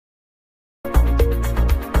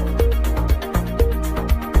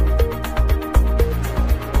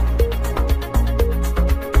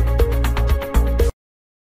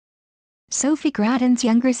Sophie Gradon's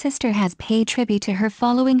younger sister has paid tribute to her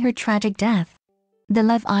following her tragic death. The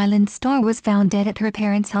Love Island star was found dead at her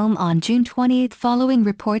parents' home on June 20 following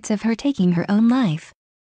reports of her taking her own life.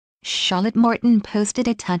 Charlotte Morton posted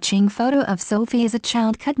a touching photo of Sophie as a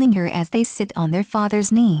child cuddling her as they sit on their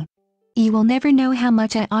father's knee. "You will never know how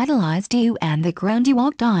much I idolized you and the ground you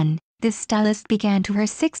walked on," the stylist began to her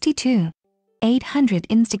 62,800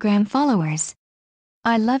 Instagram followers.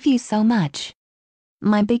 "I love you so much.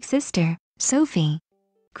 My big sister, Sophie.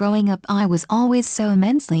 Growing up I was always so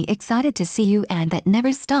immensely excited to see you and that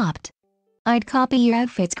never stopped. I'd copy your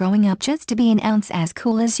outfits growing up just to be an ounce as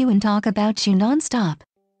cool as you and talk about you non-stop.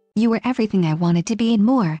 You were everything I wanted to be and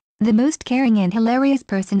more, the most caring and hilarious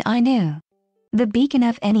person I knew. The beacon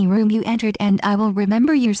of any room you entered, and I will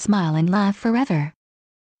remember your smile and laugh forever."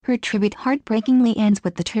 Her tribute heartbreakingly ends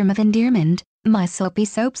with the term of endearment, "my soapy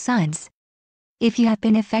soap suds." If you have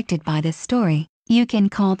been affected by this story, you can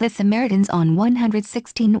call the Samaritans on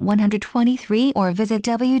 116 123 or visit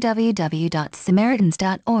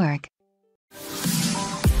www.samaritans.org.